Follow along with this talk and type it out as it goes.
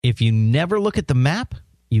If you never look at the map,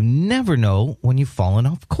 you never know when you've fallen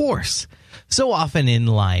off course. So often in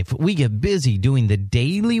life, we get busy doing the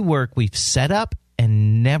daily work we've set up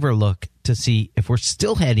and never look to see if we're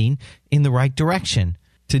still heading in the right direction.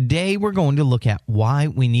 Today, we're going to look at why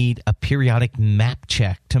we need a periodic map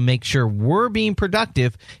check to make sure we're being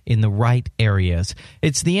productive in the right areas.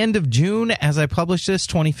 It's the end of June as I publish this,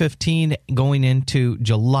 2015, going into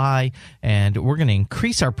July, and we're going to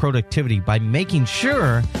increase our productivity by making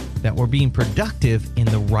sure that we're being productive in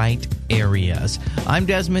the right areas. I'm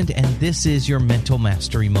Desmond, and this is your Mental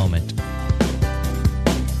Mastery Moment.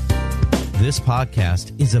 This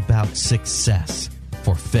podcast is about success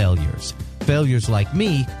for failures. Failures like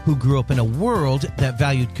me, who grew up in a world that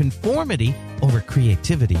valued conformity over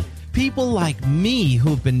creativity. People like me who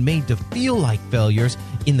have been made to feel like failures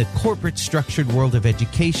in the corporate structured world of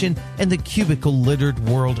education and the cubicle littered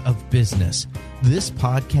world of business. This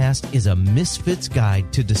podcast is a misfit's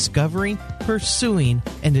guide to discovering, pursuing,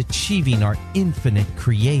 and achieving our infinite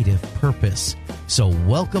creative purpose. So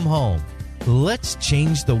welcome home. Let's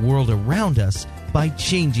change the world around us by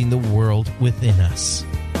changing the world within us.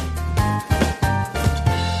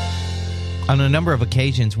 On a number of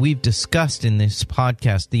occasions, we've discussed in this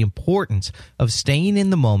podcast the importance of staying in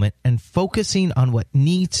the moment and focusing on what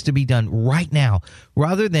needs to be done right now,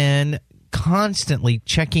 rather than constantly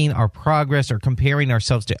checking our progress or comparing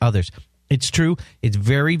ourselves to others. It's true, it's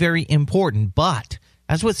very, very important, but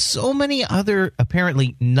as with so many other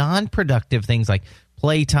apparently non-productive things like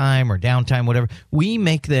playtime or downtime, whatever, we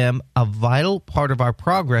make them a vital part of our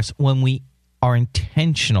progress when we are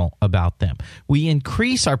intentional about them. We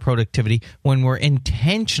increase our productivity when we're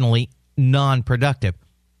intentionally non-productive.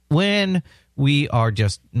 When we are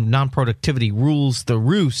just non-productivity rules the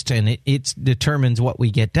roost and it determines what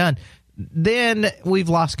we get done, then we've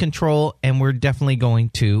lost control and we're definitely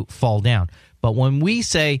going to fall down. But when we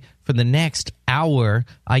say for the next hour,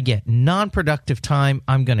 I get non-productive time,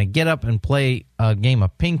 I'm going to get up and play a game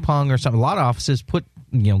of ping pong or something. A lot of offices put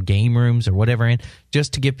game rooms or whatever in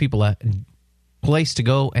just to give people a place to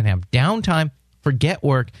go and have downtime, forget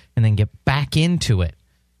work, and then get back into it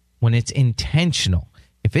when it's intentional.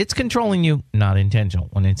 If it's controlling you, not intentional.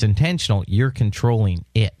 When it's intentional, you're controlling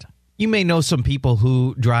it. You may know some people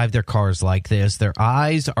who drive their cars like this. Their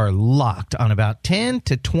eyes are locked on about 10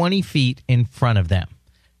 to 20 feet in front of them.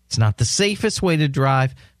 It's not the safest way to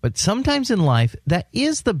drive, but sometimes in life, that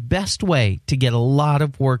is the best way to get a lot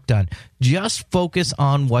of work done. Just focus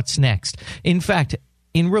on what's next. In fact,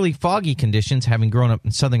 in really foggy conditions, having grown up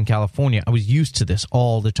in Southern California, I was used to this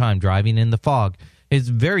all the time, driving in the fog. It's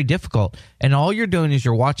very difficult, and all you're doing is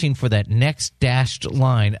you're watching for that next dashed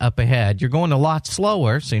line up ahead. You're going a lot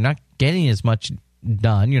slower, so you're not getting as much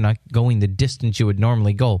done. You're not going the distance you would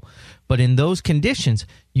normally go. But in those conditions,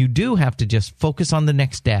 you do have to just focus on the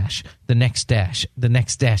next dash, the next dash, the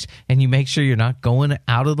next dash, and you make sure you're not going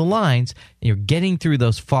out of the lines, and you're getting through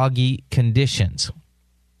those foggy conditions.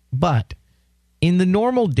 But in the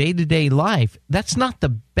normal day-to-day life, that's not the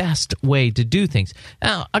best way to do things.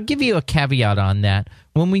 Now, I'll give you a caveat on that.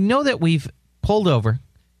 When we know that we've pulled over,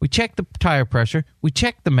 we check the tire pressure, we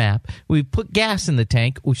check the map, we've put gas in the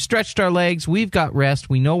tank, we've stretched our legs, we've got rest,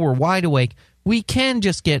 we know we're wide awake, we can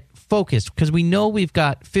just get focused because we know we've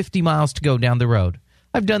got 50 miles to go down the road.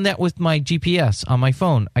 I've done that with my GPS on my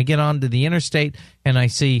phone. I get onto the interstate and I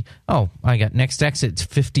see, oh, I got next exit, it's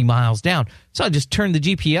 50 miles down. So I just turn the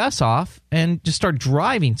GPS off and just start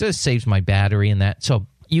driving. So it saves my battery and that. So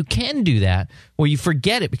you can do that, or you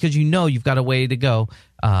forget it because you know you've got a way to go.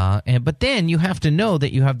 But then you have to know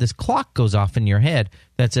that you have this clock goes off in your head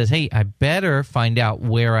that says, hey, I better find out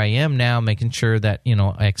where I am now, making sure that,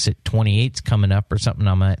 exit 28's coming up or something.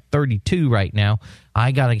 I'm at 32 right now.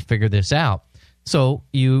 I got to figure this out. So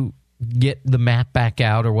you get the map back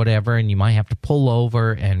out or whatever, and you might have to pull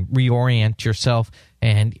over and reorient yourself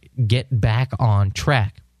and get back on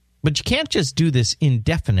track. But you can't just do this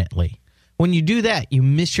indefinitely. When you do that, you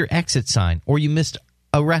miss your exit sign, or you missed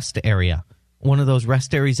a rest area, one of those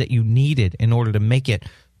rest areas that you needed in order to make it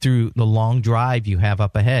through the long drive you have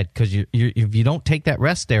up ahead. Because if you don't take that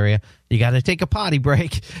rest area, you got to take a potty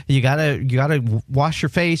break. You got to wash your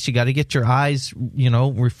face. You got to get your eyes,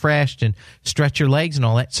 refreshed and stretch your legs and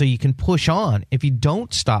all that so you can push on. If you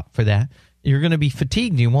don't stop for that, you're going to be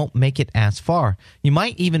fatigued. You won't make it as far. You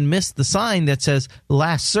might even miss the sign that says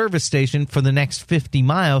last service station for the next 50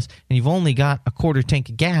 miles, and you've only got a quarter tank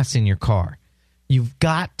of gas in your car. You've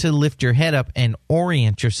got to lift your head up and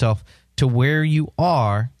orient yourself to where you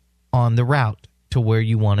are on the route to where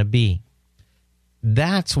you want to be.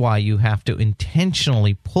 That's why you have to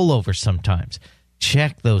intentionally pull over sometimes.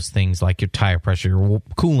 check those things like your tire pressure, your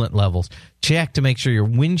coolant levels. Check to make sure your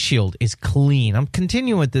windshield is clean. I'm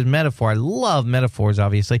continuing with the metaphor. I love metaphors,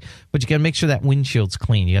 obviously, but you got to make sure that windshield's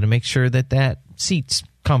clean. You got to make sure that seat's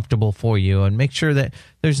comfortable for you, and make sure that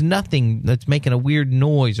there's nothing that's making a weird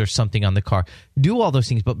noise or something on the car. Do all those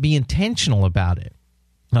things, but be intentional about it.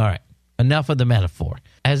 All right. Enough of the metaphor.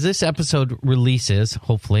 As this episode releases,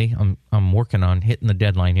 hopefully, I'm working on hitting the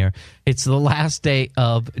deadline here. It's the last day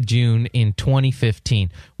of June in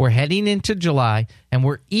 2015. We're heading into July, and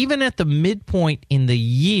we're even at the midpoint in the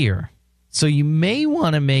year. So you may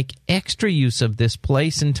want to make extra use of this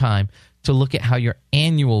place and time to look at how your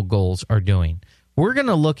annual goals are doing. We're going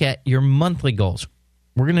to look at your monthly goals.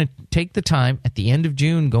 We're going to take the time at the end of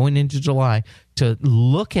June, going into July, to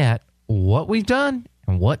look at what we've done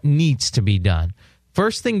and what needs to be done.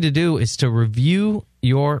 First thing to do is to review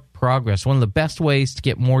your progress. One of the best ways to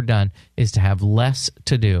get more done is to have less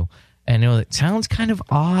to do. I know it sounds kind of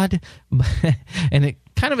odd, and it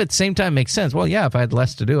kind of at the same time makes sense. Well, yeah, if I had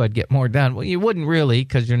less to do, I'd get more done. Well, you wouldn't really,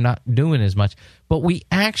 because you're not doing as much. But we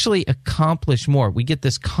actually accomplish more. We get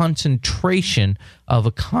this concentration of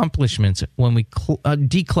accomplishments when we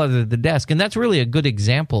declutter the desk. And that's really a good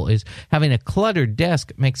example, is having a cluttered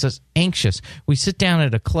desk makes us anxious. We sit down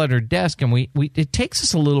at a cluttered desk, and it takes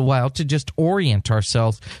us a little while to just orient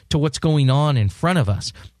ourselves to what's going on in front of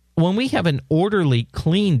us. When we have an orderly,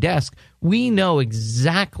 clean desk, we know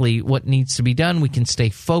exactly what needs to be done. We can stay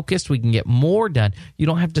focused. We can get more done. You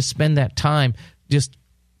don't have to spend that time just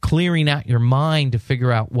clearing out your mind to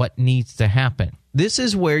figure out what needs to happen. This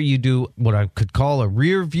is where you do what I could call a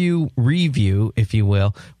rear view review, if you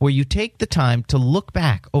will, where you take the time to look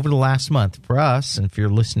back over the last month. For us, and if you're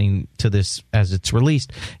listening to this as it's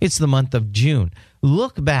released, it's the month of June.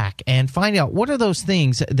 Look back and find out what are those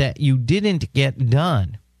things that you didn't get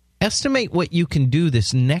done. Estimate what you can do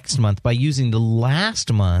this next month by using the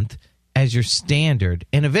last month as your standard,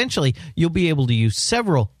 and eventually you'll be able to use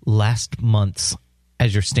several last months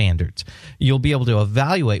as your standards. You'll be able to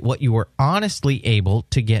evaluate what you were honestly able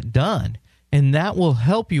to get done, and that will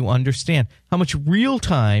help you understand how much real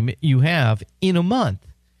time you have in a month.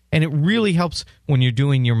 And it really helps when you're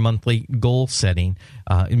doing your monthly goal setting.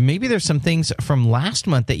 Maybe there's some things from last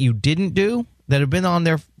month that you didn't do that have been on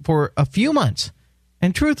there for a few months.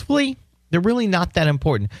 And truthfully, they're really not that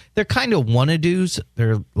important. They're kind of wanna-dos,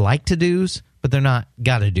 they're like-to-dos, but they're not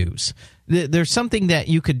gotta-dos. There's something that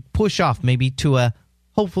you could push off maybe to a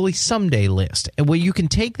hopefully someday list, where you can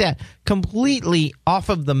take that completely off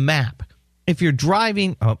of the map. If you're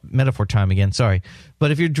driving, metaphor time again, sorry. But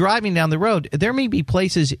if you're driving down the road, there may be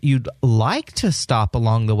places you'd like to stop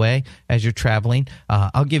along the way as you're traveling.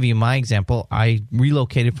 I'll give you my example. I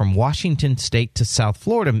relocated from Washington State to South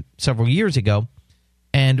Florida several years ago.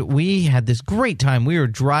 And we had this great time. We were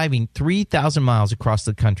driving 3,000 miles across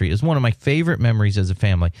the country. It was one of my favorite memories as a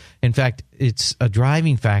family. In fact, it's a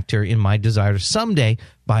driving factor in my desire to someday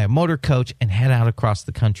buy a motor coach and head out across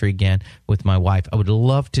the country again with my wife. I would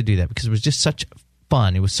love to do that because it was just such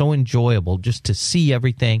fun. It was so enjoyable just to see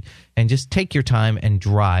everything and just take your time and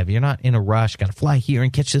drive. You're not in a rush, got to fly here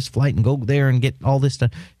and catch this flight and go there and get all this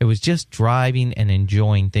done. It was just driving and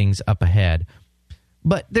enjoying things up ahead.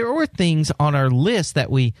 But there were things on our list that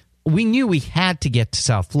we knew we had to get to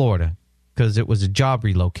South Florida because it was a job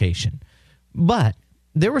relocation. But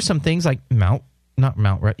there were some things like Mount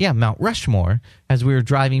Rushmore. As we were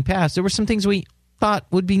driving past, there were some things we thought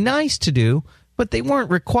would be nice to do, but they weren't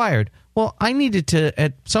required. Well, I needed to,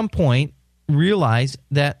 at some point, realize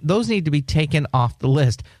that those need to be taken off the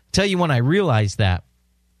list. I'll tell you when I realized that,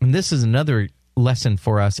 and this is another lesson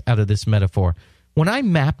for us out of this metaphor. When I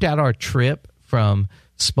mapped out our trip from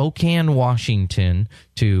Spokane, Washington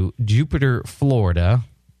to Jupiter, Florida,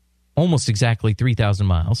 almost exactly 3,000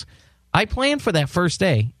 miles. I planned for that first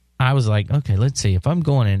day. I was like, okay, let's see. If I'm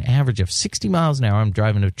going an average of 60 miles an hour, I'm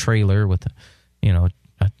driving a trailer with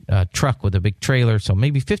a truck with a big trailer, so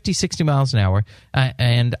maybe 50, 60 miles an hour.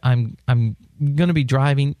 And I'm going to be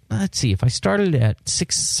driving, let's see, if I started at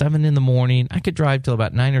 6, 7 in the morning, I could drive till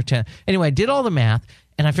about 9 or 10. Anyway, I did all the math,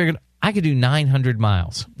 and I figured I could do 900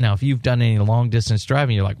 miles. Now, if you've done any long-distance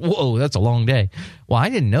driving, you're like, whoa, that's a long day. Well, I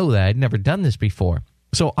didn't know that. I'd never done this before.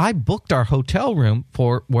 So I booked our hotel room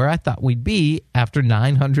for where I thought we'd be after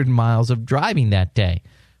 900 miles of driving that day.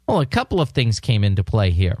 Well, a couple of things came into play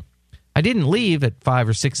here. I didn't leave at 5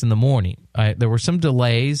 or 6 in the morning. There were some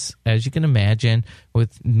delays, as you can imagine,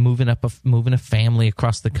 with moving a family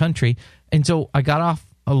across the country. And so I got off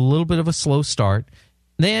a little bit of a slow start.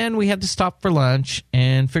 Then we had to stop for lunch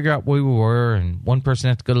and figure out where we were, and one person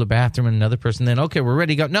had to go to the bathroom and another person then, okay, we're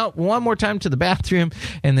ready to go. No, one more time to the bathroom,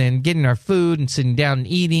 and then getting our food and sitting down and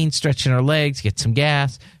eating, stretching our legs, get some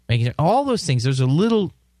gas, making all those things. There's a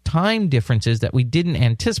little time differences that we didn't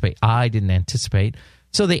anticipate. I didn't anticipate.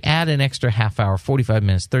 So they add an extra half hour, 45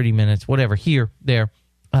 minutes, 30 minutes, whatever, here, there.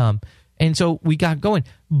 And so we got going.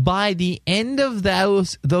 By the end of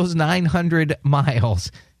those 900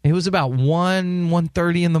 miles, it was about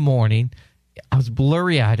 1:30 in the morning. I was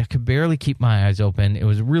blurry-eyed. I could barely keep my eyes open. It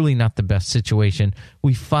was really not the best situation.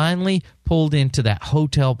 We finally pulled into that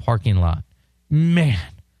hotel parking lot. Man,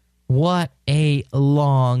 what a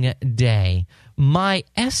long day. My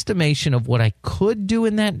estimation of what I could do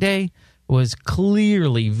in that day was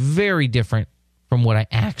clearly very different from what I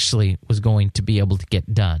actually was going to be able to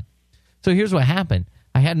get done. So here's what happened.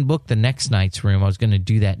 I hadn't booked the next night's room. I was going to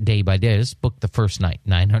do that day by day. I just booked the first night,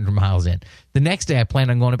 900 miles in. The next day, I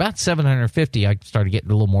planned on going about 750. I started getting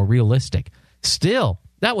a little more realistic. Still,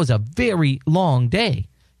 that was a very long day.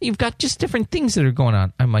 You've got just different things that are going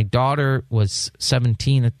on. And my daughter was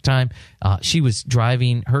 17 at the time. She was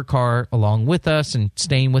driving her car along with us and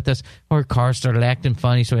staying with us. Her car started acting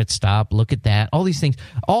funny, so I had to stop, look at that, all these things.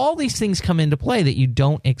 All these things come into play that you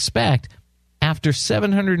don't expect. After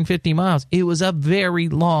 750 miles, it was a very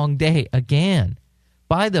long day again.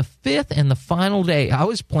 By the fifth and the final day, I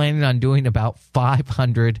was planning on doing about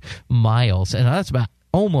 500 miles, and that's about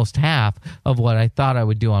almost half of what I thought I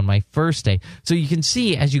would do on my first day. So you can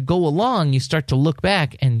see as you go along, you start to look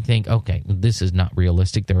back and think, okay, this is not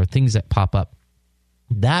realistic. There are things that pop up.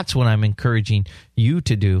 That's what I'm encouraging you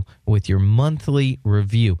to do with your monthly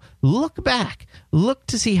review. Look back. Look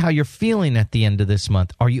to see how you're feeling at the end of this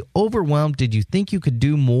month. Are you overwhelmed? Did you think you could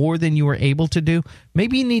do more than you were able to do?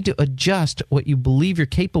 Maybe you need to adjust what you believe you're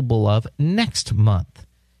capable of next month.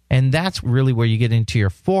 And that's really where you get into your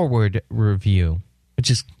forward review,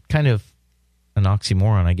 which is kind of an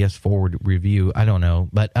oxymoron, I guess, forward review. I don't know.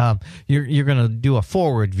 But you're going to do a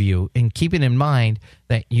forward view and keeping in mind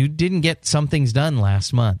that you didn't get some things done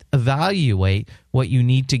last month. Evaluate what you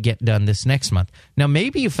need to get done this next month. Now,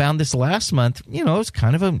 maybe you found this last month, it was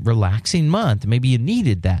kind of a relaxing month. Maybe you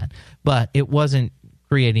needed that, but it wasn't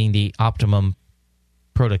creating the optimum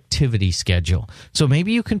productivity schedule. So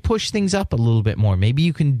maybe you can push things up a little bit more. Maybe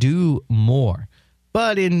you can do more.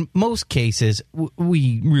 But in most cases,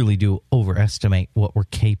 we really do overestimate what we're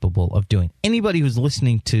capable of doing. Anybody who's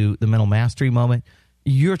listening to the Mental Mastery Moment,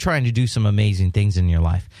 you're trying to do some amazing things in your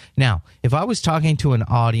life. Now, if I was talking to an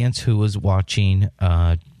audience who was watching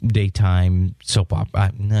daytime soap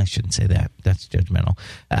opera, I shouldn't say that. That's judgmental.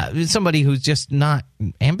 Somebody who's just not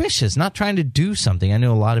ambitious, not trying to do something. I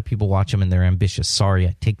know a lot of people watch them and they're ambitious. Sorry,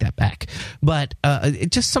 I take that back. But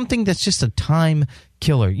it's just something that's just a time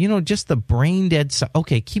killer, just the brain dead.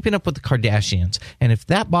 Okay, keeping up with the Kardashians, and if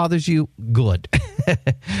that bothers you, good.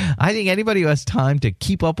 I think anybody who has time to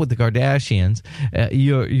keep up with the Kardashians,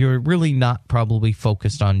 you're really not probably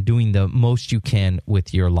focused on doing the most you can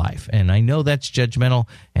with your life. And I know that's judgmental,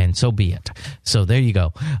 and so be it. So there you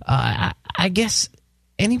go. I guess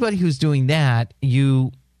anybody who's doing that,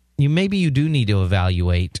 you maybe you do need to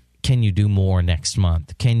evaluate. Can you do more next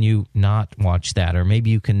month? Can you not watch that? Or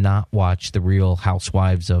maybe you cannot watch The Real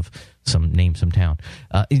Housewives of some town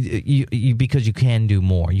because you can do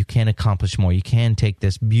more. You can accomplish more. You can take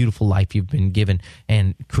this beautiful life you've been given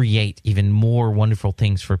and create even more wonderful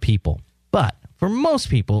things for people. But for most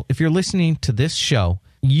people, if you're listening to this show,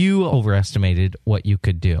 you overestimated what you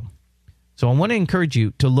could do. So I want to encourage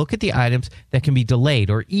you to look at the items that can be delayed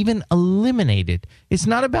or even eliminated. It's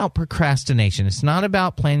not about procrastination. It's not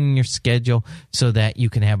about planning your schedule so that you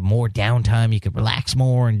can have more downtime, you can relax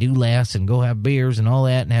more and do less and go have beers and all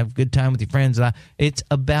that and have a good time with your friends. It's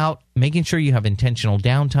about making sure you have intentional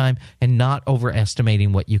downtime and not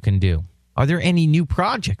overestimating what you can do. Are there any new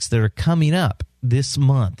projects that are coming up this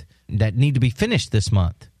month that need to be finished this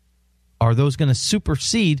month? Are those going to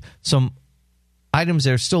supersede some items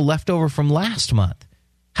that are still left over from last month?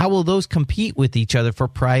 How will those compete with each other for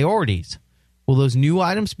priorities? Will those new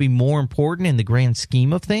items be more important in the grand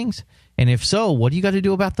scheme of things? And if so, what do you got to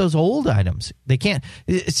do about those old items? They can't.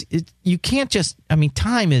 You can't just.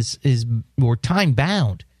 Time is we're time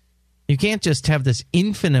bound. You can't just have this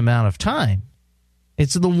infinite amount of time.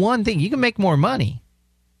 It's the one thing you can make more money.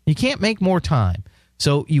 You can't make more time.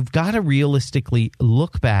 So you've got to realistically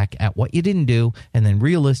look back at what you didn't do and then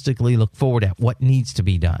realistically look forward at what needs to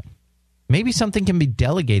be done. Maybe something can be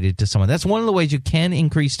delegated to someone. That's one of the ways you can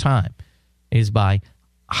increase time is by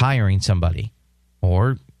hiring somebody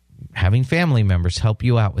or having family members help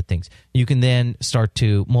you out with things. You can then start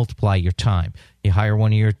to multiply your time. You hire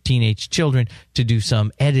one of your teenage children to do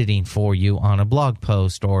some editing for you on a blog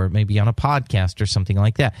post or maybe on a podcast or something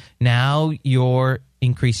like that. Now you're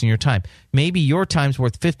increasing your time. Maybe your time's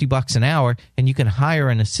worth $50 an hour and you can hire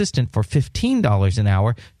an assistant for $15 an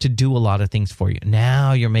hour to do a lot of things for you.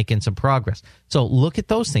 Now you're making some progress. So look at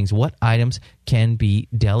those things. What items can be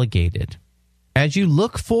delegated? As you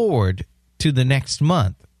look forward to the next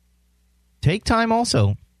month, take time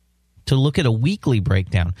also to look at a weekly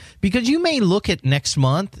breakdown, because you may look at next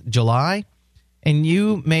month, July, and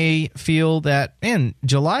you may feel that, man,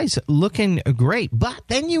 July's looking great. But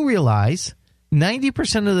then you realize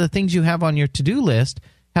 90% of the things you have on your to-do list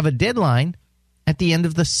have a deadline at the end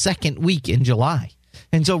of the second week in July.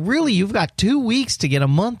 And so really you've got 2 weeks to get a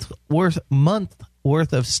month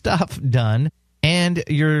worth of stuff done. And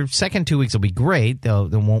your second 2 weeks will be great, though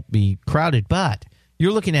they won't be crowded. But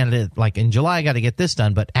you're looking at it like in July, I got to get this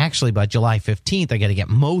done. But actually by July 15th, I got to get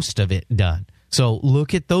most of it done. So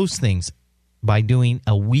look at those things by doing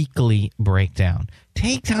a weekly breakdown.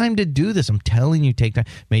 Take time to do this. I'm telling you, take time.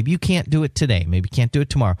 Maybe you can't do it today. Maybe you can't do it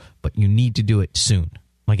tomorrow. But you need to do it soon,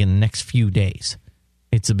 like in the next few days.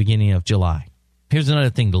 It's the beginning of July. Here's another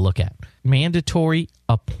thing to look at. Mandatory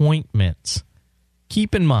appointments.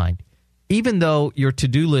 Keep in mind, even though your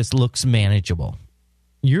to-do list looks manageable,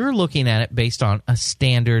 you're looking at it based on a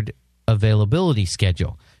standard availability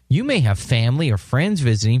schedule. You may have family or friends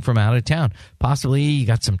visiting from out of town. Possibly you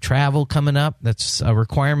got some travel coming up. That's a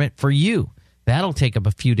requirement for you. That'll take up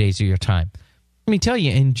a few days of your time. Let me tell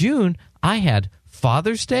you, in June, I had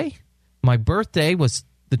Father's Day. My birthday was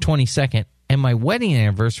the 22nd, and my wedding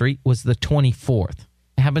anniversary was the 24th.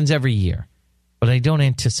 It happens every year, but I don't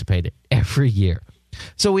anticipate it every year.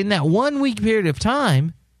 So in that 1 week period of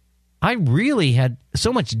time, I really had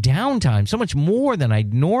so much downtime, so much more than I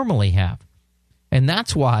normally have. And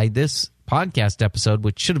that's why this podcast episode,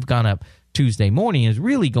 which should have gone up Tuesday morning, is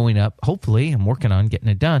really going up. Hopefully, I'm working on getting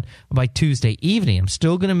it done by Tuesday evening. I'm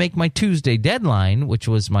still going to make my Tuesday deadline, which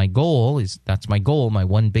was my goal. That's my goal, my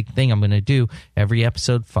one big thing I'm going to do. Every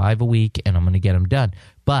episode, 5 a week, and I'm going to get them done.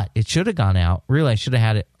 But it should have gone out. Really, I should have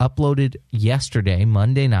had it uploaded yesterday,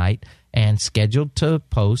 Monday night, and scheduled to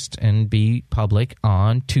post and be public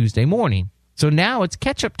on Tuesday morning. So now it's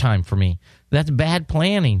catch-up time for me. That's bad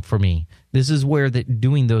planning for me. This is where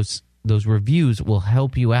doing those reviews will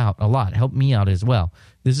help you out a lot, help me out as well.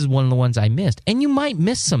 This is one of the ones I missed. And you might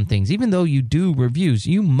miss some things. Even though you do reviews,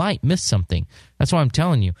 you might miss something. That's why I'm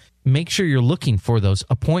telling you, make sure you're looking for those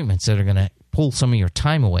appointments that are going to pull some of your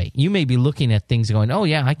time away. You may be looking at things going, oh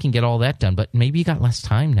yeah, I can get all that done, but maybe you got less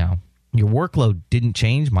time now. Your workload didn't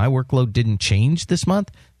change. My workload didn't change this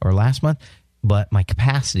month or last month, but my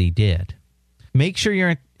capacity did. Make sure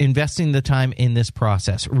you're investing the time in this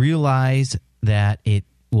process. Realize that it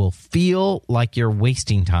will feel like you're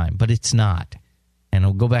wasting time, but it's not. And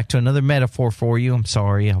I'll go back to another metaphor for you. I'm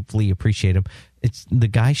sorry. Hopefully you appreciate him. It's the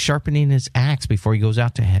guy sharpening his axe before he goes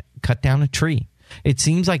out to cut down a tree. It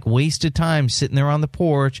seems like wasted time sitting there on the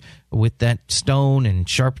porch with that stone and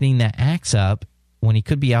sharpening that axe up when he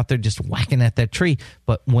could be out there just whacking at that tree.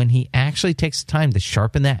 But when he actually takes the time to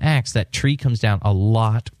sharpen that axe, that tree comes down a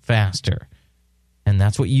lot faster. And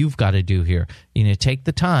that's what you've got to do here. You need to take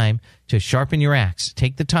the time to sharpen your axe.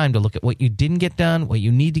 Take the time to look at what you didn't get done, what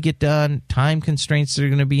you need to get done, time constraints that are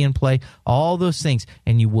going to be in play, all those things.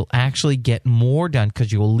 And you will actually get more done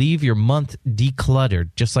because you will leave your month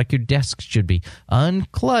decluttered, just like your desk should be,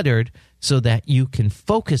 uncluttered, so that you can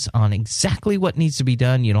focus on exactly what needs to be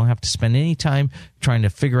done. You don't have to spend any time trying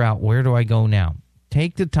to figure out, where do I go now?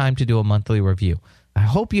 Take the time to do a monthly review. I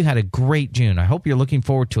hope you had a great June. I hope you're looking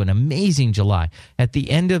forward to an amazing July. At the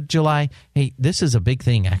end of July, hey, this is a big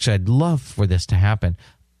thing. Actually, I'd love for this to happen.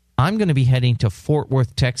 I'm going to be heading to Fort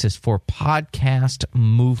Worth, Texas for Podcast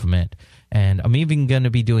Movement. And I'm even going to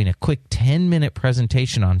be doing a quick 10-minute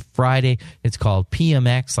presentation on Friday. It's called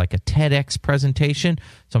PMX, like a TEDx presentation.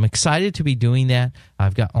 So I'm excited to be doing that.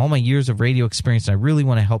 I've got all my years of radio experience, and I really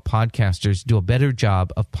want to help podcasters do a better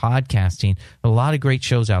job of podcasting. A lot of great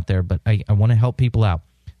shows out there, but I want to help people out.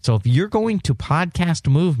 So if you're going to Podcast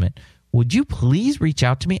Movement, would you please reach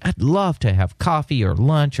out to me? I'd love to have coffee or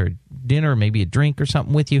lunch or dinner, maybe a drink or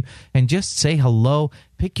something with you, and just say hello,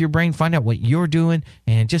 pick your brain, find out what you're doing,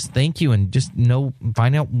 and just thank you, and just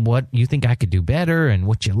find out what you think I could do better and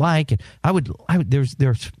what you like. And I would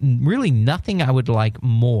there's really nothing I would like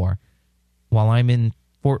more while I'm in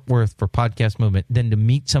Fort Worth for Podcast Movement than to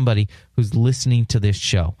meet somebody who's listening to this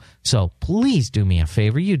show. So please do me a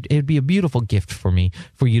favor. It'd be a beautiful gift for me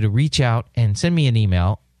for you to reach out and send me an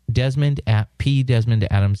email,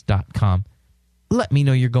 Desmond@pdesmondadams.com. let me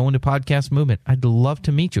know you're going to Podcast Movement. I'd love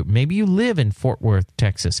to meet you. Maybe you live in Fort Worth,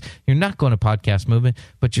 Texas. You're not going to Podcast Movement,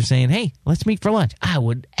 but you're saying, hey, let's meet for lunch.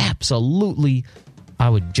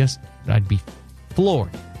 I'd be floored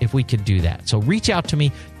if we could do that. So reach out to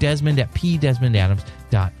me, Desmond at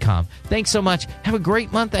pdesmondadams.com. Thanks so much. Have a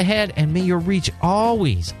great month ahead, and may your reach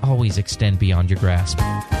always, always extend beyond your grasp.